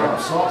 when it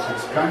comes off,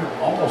 it's kind of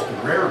almost a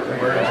rarity.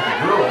 Whereas the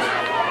girls,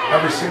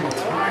 every single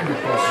time it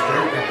goes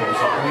straight, it goes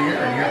up in the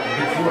air, and you have to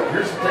get through it.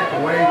 Here's the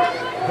takeaway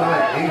by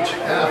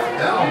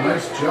HFL.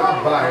 Nice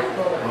job by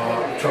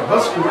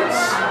Trabuskowitz.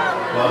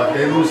 But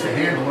they lose the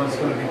handle, and it's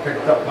going to be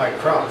picked up by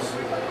Kraus.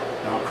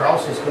 Now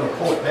Kraus is going to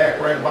pull it back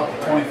right about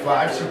the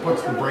 25. She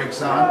puts the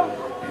brakes on,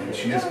 and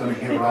she is going to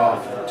give it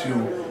off to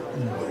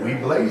Bowie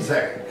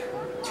Blazak.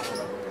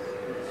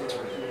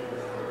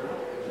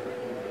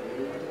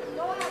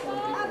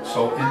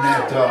 So in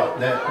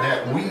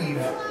that weave,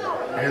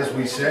 as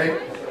we say,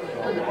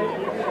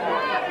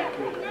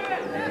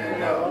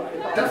 and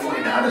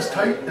definitely not as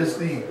tight as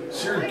the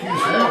Syracuse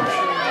Orange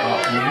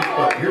weave,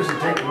 but here's the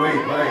takeaway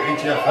by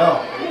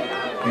HFL.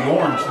 The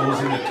Orange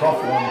losing a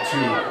tough one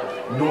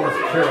to North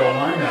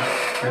Carolina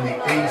in the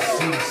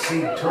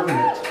ACC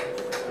tournament.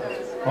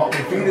 Well, we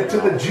feed it to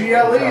the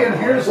GLE, and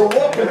here's a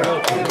look at it.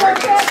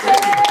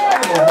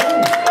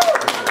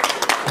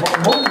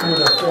 Mahmoud with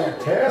a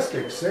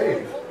fantastic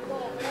save.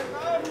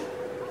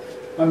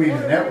 I mean,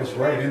 and that was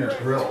right in her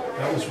grill.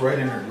 That was right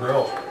in her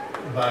grill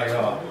by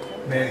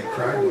Manny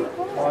Kreidler.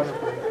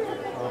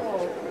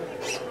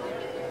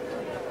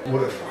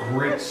 What a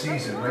great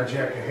season Red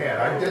Jacket had.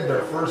 I did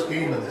their first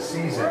game of the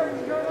season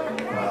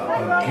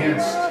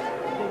against,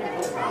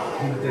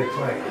 who did they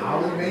play?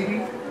 Holly,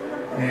 maybe?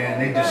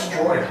 And they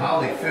destroyed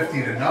Holly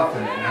 50-0. And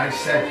I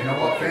said, you know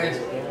what, fans?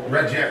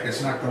 Red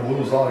Jacket's not going to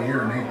lose all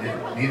year, and they did.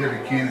 Neither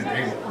did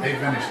Canada. They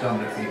finished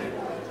undefeated.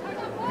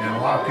 And a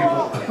lot of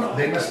people,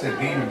 they missed the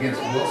game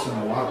against Wilson.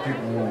 A lot of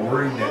people were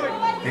worried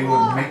that they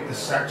wouldn't make the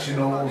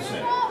sectionals.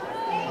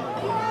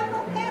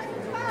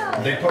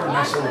 And they put a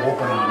nice little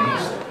open on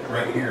East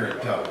right here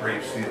at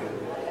Braves Field.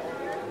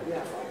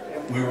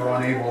 We were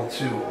unable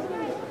to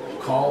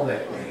call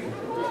that game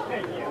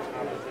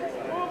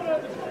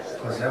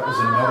because that was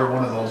another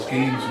one of those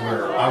games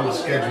where I was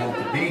scheduled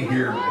to be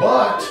here,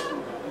 but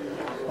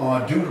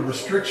due to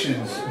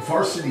restrictions,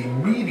 Varsity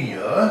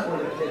Media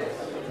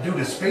due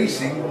to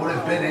spacing, would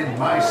have been in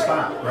my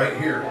spot right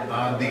here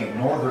on the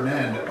northern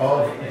end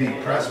of the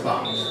press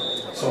box.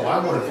 So I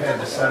would have had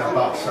to set up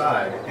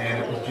outside,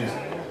 and it was just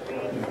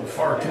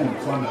far too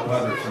inclement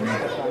weather for me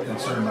to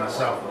concern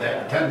myself with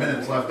that. 10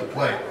 minutes left to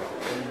play.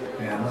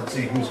 And let's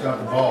see who's got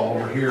the ball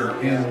over here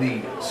in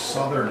the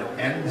southern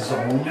end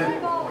zone.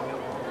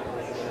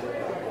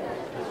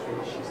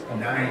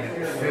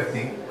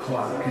 9:50,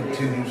 clock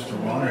continues to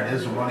run. It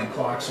is a running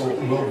clock, so it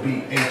will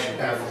be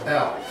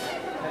HFL.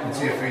 Let's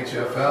see if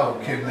HFL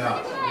can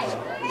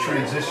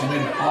transition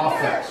into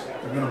offense.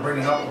 They're going to bring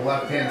it up the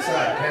left-hand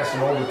side, pass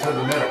it over to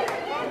the middle.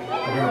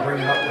 They're going to bring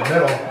it up the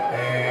middle,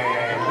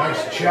 and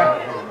nice check.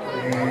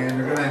 And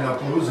they're going to end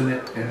up losing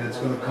it, and it's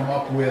going to come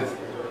up with,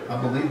 I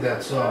believe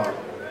that's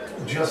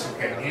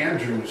Jessica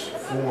Andrews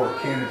for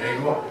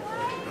Canandaigua.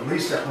 At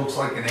least that looks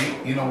like an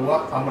 8. You know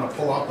what? I'm going to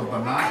pull out the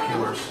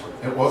binoculars.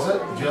 It was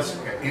it?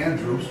 Jessica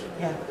Andrews.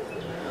 Yeah.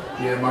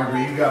 Yeah,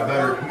 Margaret, you got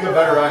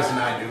better eyes than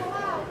I do.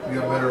 You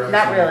got better eyes.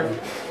 Not than really. I do.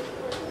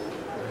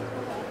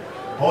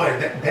 Boy,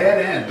 that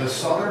end, the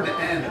southern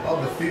end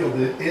of the field,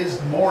 it is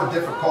more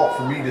difficult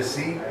for me to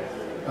see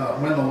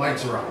when the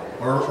lights are on,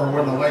 or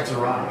when the lights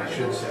are on, I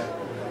should say.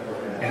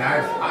 And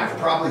I've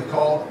probably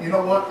called, you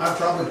know what? I've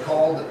probably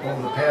called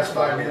over the past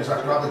 5 years.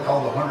 I've probably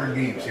called 100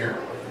 games here,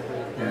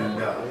 and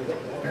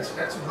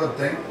that's a good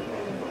thing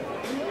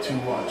to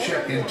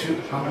check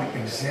into how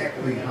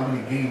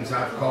many games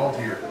I've called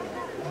here.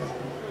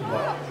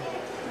 But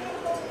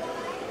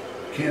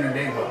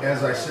Canandaigua,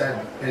 as I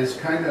said, is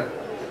kind of,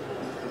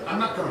 I'm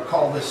not going to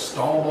call this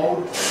stall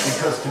mode,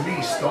 because to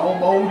me stall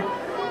mode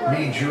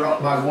means you're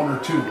up by 1 or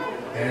 2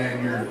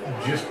 and you're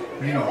just,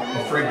 you know,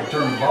 afraid to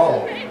turn the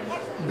ball over.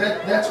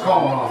 That's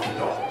calling off the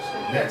dogs.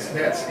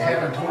 That's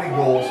having 20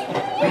 goals,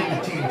 beating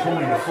the team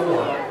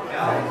 20-4,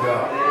 and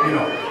you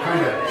know,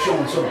 kind of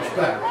showing some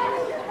respect a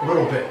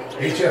little bit.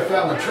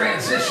 HFL in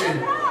transition,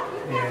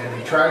 and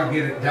he tried to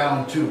get it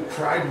down to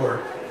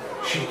Kreidler.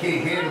 She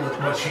can't handle it,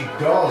 but she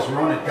does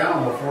run it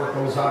down before it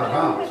goes out of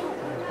bounds.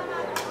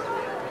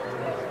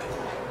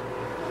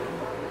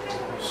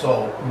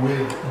 So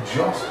with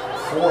just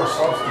 4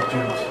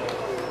 substitutes,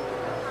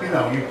 you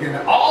know, you can,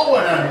 oh,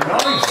 and a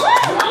nice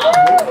job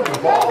moving the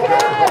ball there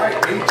by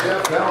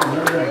HFL, and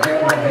they're going to get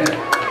one in.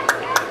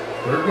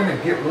 They're going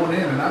to get one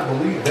in, and I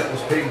believe that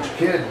was Paige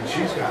Kidd, and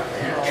she's got a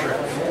hat trick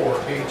for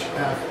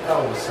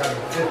HFL with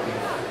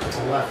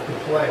 7:50 left to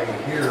play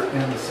here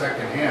in the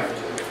second half,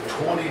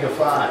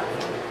 20-5.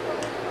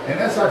 And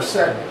as I've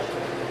said,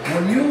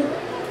 when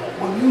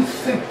you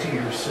think to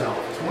yourself,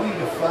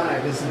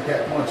 20-5 isn't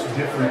that much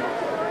different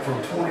from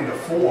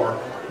 20-4,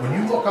 when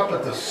you look up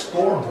at the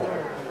scoreboard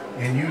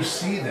and you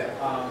see that,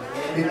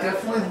 it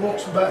definitely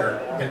looks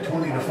better at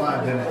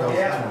 20-5 than it does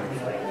at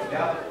 24.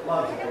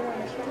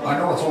 I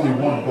know it's only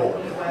 1 goal.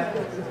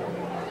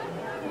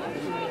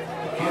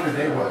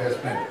 Canandaigua has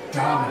been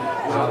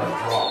dominant on the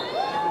draw.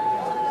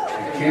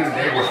 And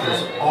Canandaigua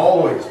has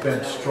always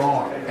been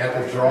strong at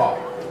the draw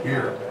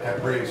here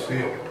at Braves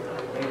Field.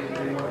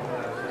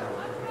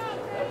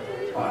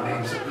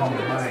 Names that come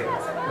to mind: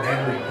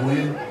 Natalie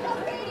Gwynn,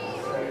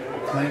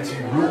 Clancy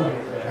Rue.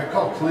 I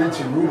call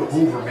Clancy Rue a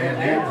Hoover, man.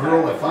 That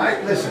girl, if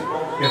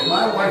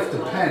my life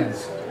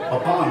depends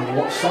upon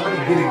somebody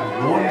getting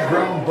 1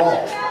 ground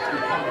ball,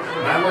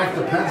 my life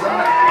depends on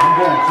it, I'm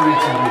going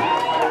Clancy Rue.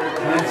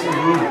 Clancy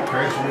Rue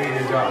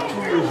graduated 2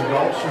 years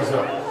ago. She's a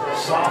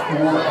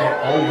sophomore at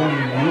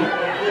Albany U.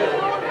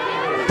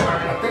 I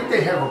think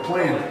they have her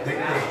playing, they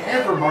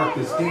have her marked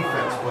as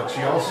defense, but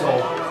she also,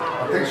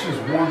 I think she's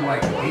won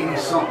like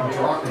 80-something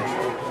draw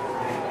control.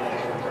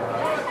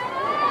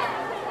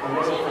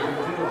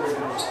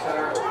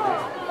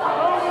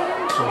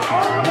 So she's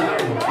not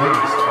the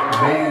biggest, but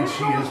man,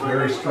 she is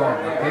very strong.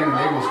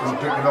 Canandaigua's going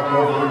to pick it up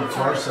over on the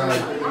far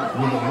side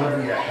with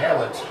Olivia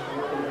Hallett.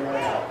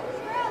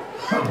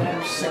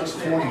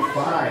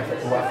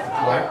 6:25 left to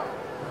play.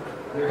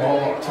 Ball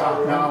up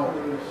top now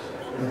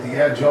with the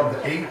edge of the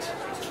 8.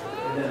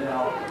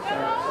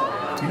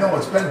 You know,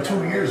 it's been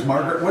 2 years,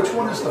 Margaret. Which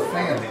one is the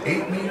fan, the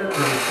 8-meter or the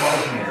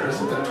 12-meter?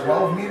 Isn't the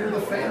 12-meter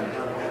the fan?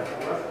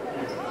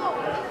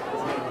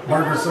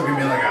 Margaret's looking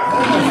at me like,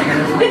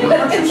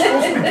 aren't you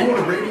supposed to be doing a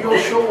radio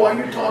show? Why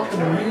are you talking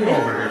to me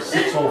over here?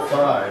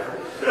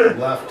 6:05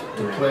 left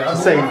to play.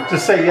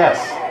 Just say yes.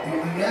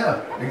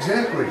 Yeah,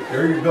 exactly.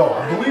 There you go.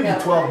 I believe the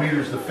 12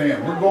 meters the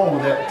fan. We're going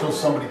with that until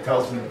somebody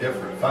tells me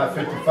different.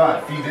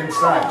 5:55, feet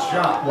inside,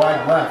 shot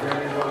wide left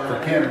for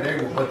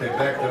Canandaigua, but they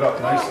backed it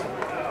up nicely.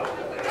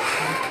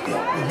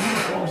 With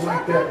uniforms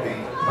like that, the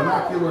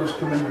binoculars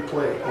come into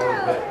play quite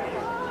a bit.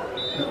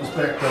 That was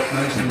backed up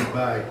nicely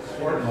by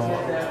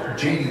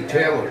J.D.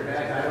 Taylor,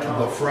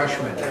 the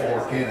freshman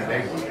for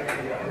Canandaigua.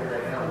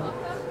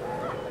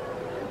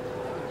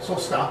 So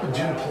stoppage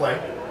in play.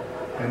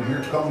 And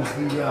here comes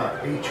the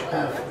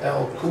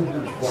HFL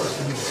Cougars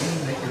varsity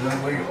team making their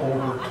way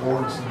over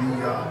towards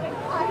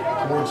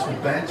the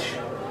bench.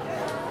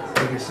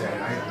 Like I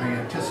said, I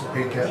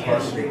anticipate that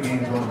varsity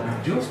game going to be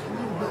just a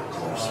little bit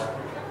closer.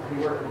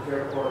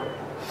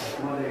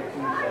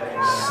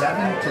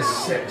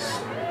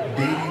 7-6,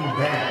 dating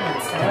back to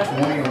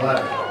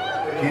 2011.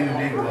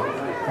 Canandaigua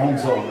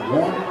owns a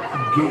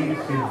 1-game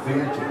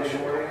advantage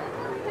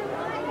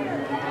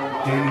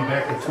dating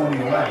back to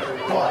 2011,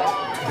 but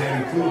that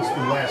includes the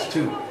last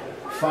two.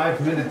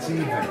 5 minutes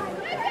even.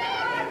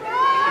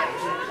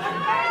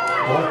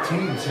 Both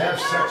teams have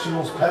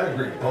sectionals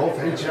pedigree. Both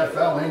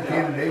HFL and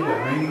Canandaigua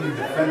reigning and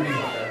defending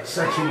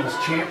sectionals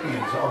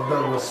champions of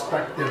their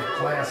respective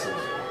classes.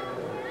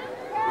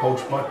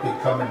 Coach Buckley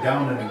coming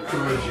down and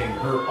encouraging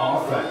her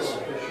offense,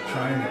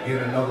 trying to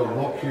get another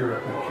look here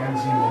at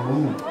Mackenzie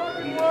Mamoon.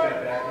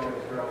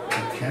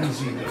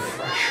 Mackenzie, the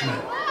freshman.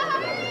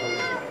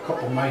 A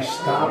couple nice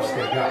stops.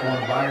 They got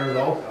one by her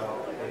though.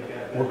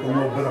 Working a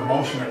little bit of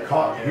motion at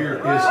caught. Here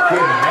is Kid,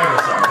 and that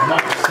is a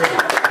nice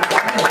save.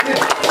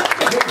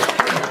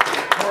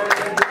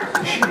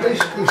 She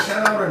basically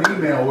sent out an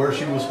email where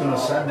she was going to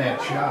send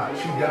that shot.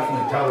 She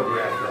definitely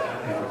telegraphed that.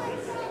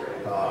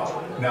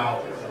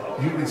 Now,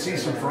 you can see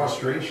some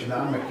frustration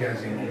on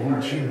Mackenzie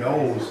Mamoon. She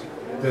knows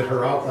that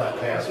her outlet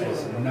pass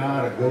was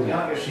not a good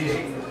one.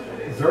 She's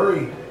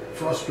very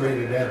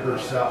frustrated at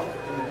herself.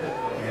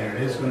 And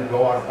it is going to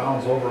go out of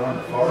bounds over on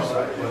the far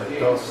side, but it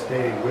does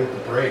stay with the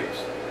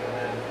Braves.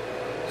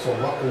 So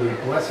luckily,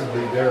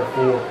 blessedly there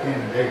for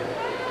Canandaigua.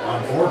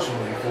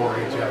 Unfortunately for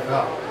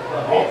HFL.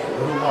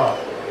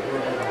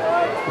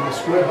 Little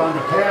squib on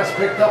the pass,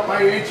 picked up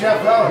by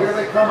HFL. Here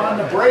they come on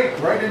the break,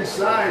 right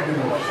inside, and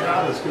the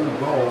shot is going to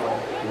go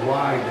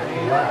wide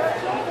left.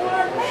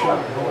 Shot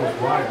goes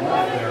wide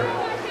left there.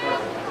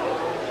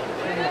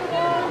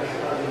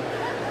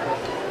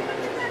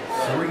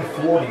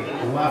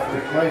 3:40 left to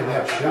play.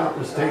 That shot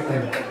was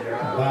taken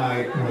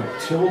by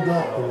Matilda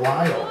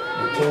Lyle.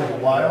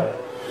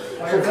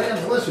 So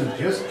fans, listen,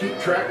 just keep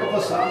track of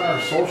us on our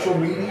social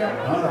media,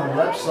 on our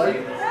website,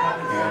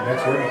 and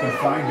that's where you can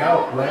find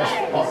out last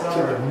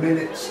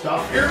up-to-the-minute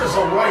stuff. Here's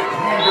a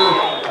right-hander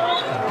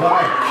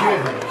by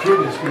Kidd, and Kidd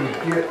is going to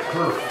get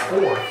her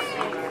fourth.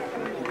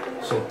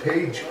 So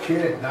Paige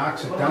Kidd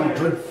knocks it down,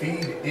 good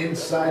feed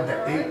inside the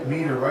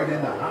 8-meter, right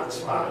in the hot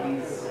spot.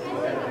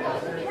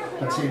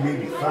 Let's say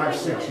maybe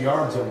 5-6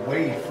 yards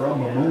away from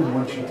Mamoon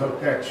when she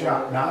took that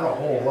shot. Not a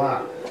whole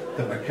lot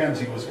that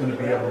Mackenzie was going to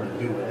be able to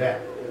do with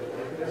that.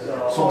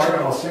 So like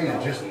I was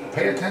saying, just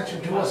pay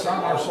attention to us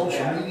on our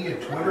social media,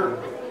 Twitter,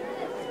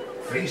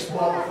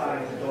 Facebook,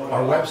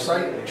 our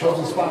website,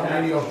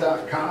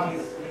 chosenspotradio.com,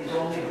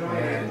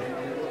 and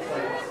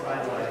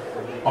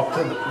up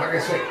to the, like I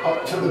say,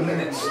 up to the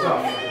minute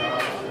stuff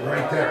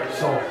right there.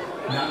 So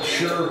not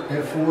sure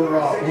if we're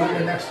when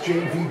the next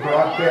JV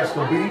broadcast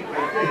will be.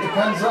 It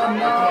depends on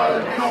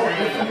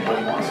if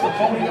anybody wants to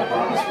pony up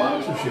on the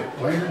sponsorship.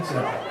 Plain and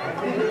simple.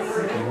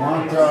 You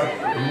want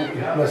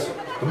listen.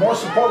 The more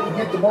support we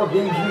get, the more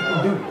games we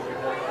can do.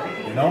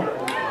 You know,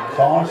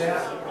 cost,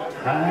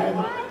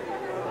 time.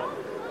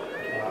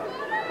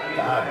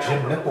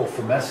 Jim Nickel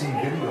from SE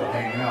Video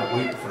hanging out,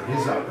 waiting for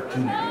his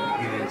opportunity to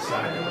get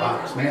inside the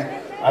box.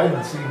 Man, I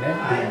haven't seen that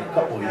guy in a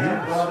couple of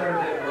years.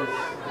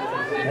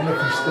 Wonder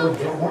if he still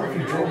drove. Wonder if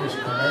he drove his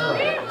Camaro.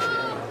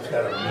 He's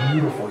got a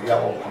beautiful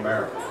yellow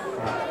Camaro.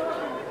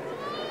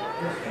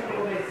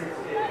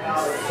 I'm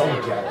so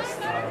jealous.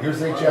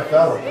 Here's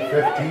HFL at the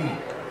 15.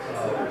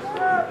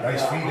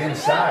 Nice feed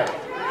inside.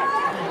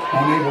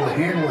 Unable to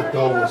handle it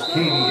though was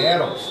Katie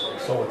Adams.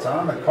 So it's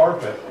on the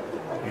carpet,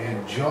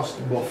 and just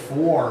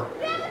before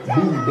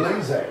Boone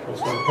Blazak was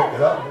going to pick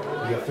it up,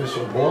 the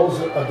official blows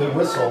the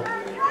whistle,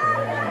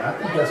 and I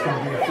think that's going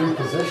to be a free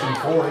position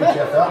for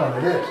HFL,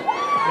 and it is.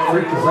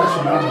 Free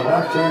possession on the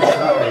left-hand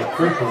side,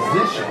 free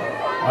position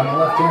on the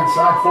left-hand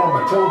side for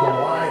Matilda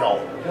Lyle.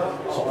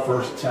 So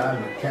first time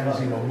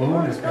Mackenzie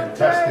Mamoon has been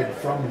tested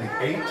from the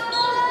 8.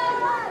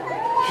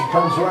 She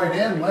comes right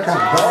in, lets it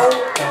go,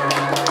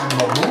 and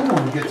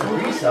Mamoon gets a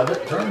piece of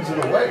it, turns it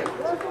away.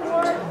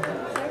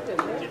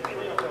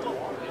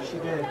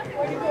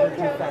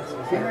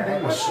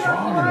 Canandaigua was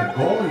strong in the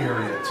goalie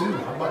area too.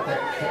 How about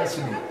that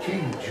Cassidy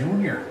King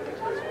Jr.?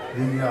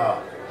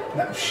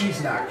 Now,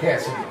 she's not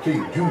Cassidy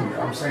King Jr.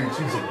 I'm saying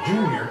she's a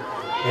junior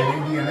at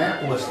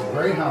Indianapolis, the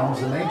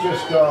Greyhounds, and they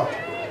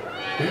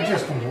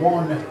just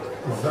won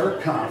their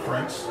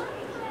conference.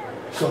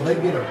 So they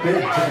get a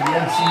bid to the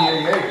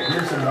NCAA.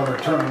 Here's another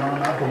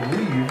turnaround. I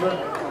believe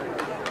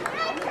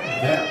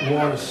that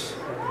was,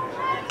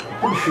 I'm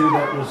pretty sure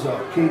that was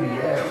Katie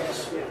Adams.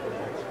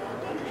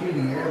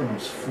 Katie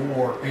Adams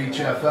for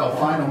HFL.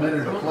 Final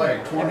minute of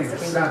play,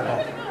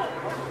 20-7.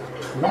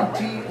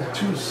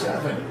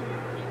 20-7.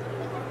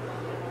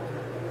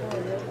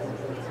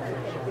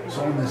 So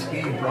in this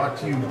game brought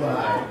to you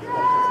by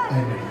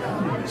an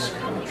anonymous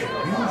contribution.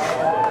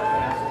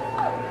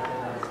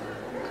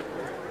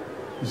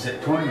 Is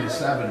at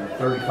 20-7,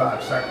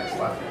 35 seconds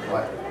left to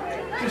play.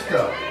 Just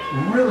a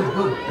really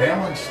good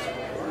balanced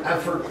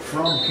effort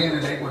from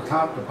Canandaigua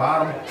top to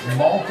bottom.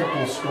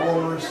 Multiple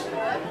scorers.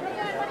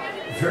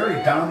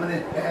 Very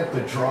dominant at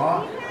the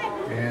draw.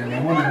 And they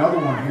won another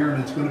one here,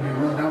 and it's going to be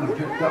run down and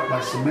picked up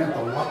by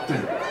Samantha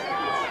Lupton, the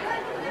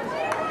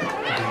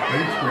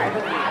 8th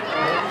grader.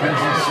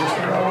 Kenzie's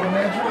sister, I would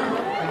imagine.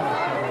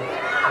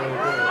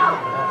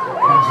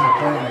 Kenzie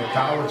playing in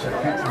college. I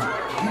can't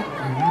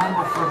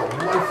remember for the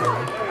life of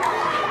me.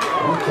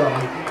 Don't tell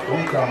me.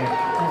 Don't tell me.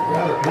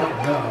 Got it written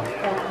down.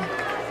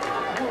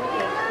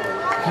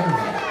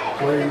 Kenzie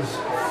plays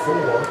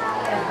for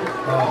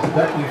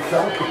Becky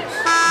Falcons.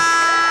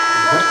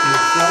 Becky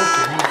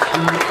Falcons,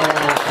 who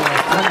are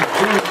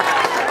 22.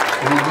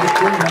 And they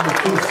play number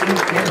 2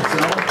 seed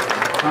Kansas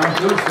on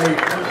Thursday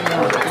in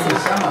the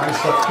semis.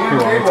 So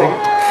Canandaigua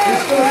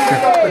is going to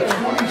pick up the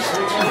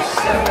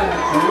 26-7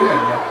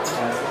 win.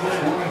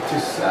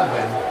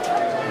 20-7.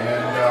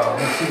 And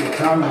let's see the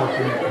time we're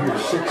looking at here,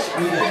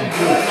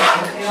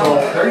 6-8-2. So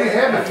there you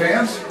have it,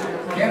 fans.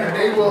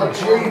 Canandaigua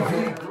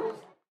JV.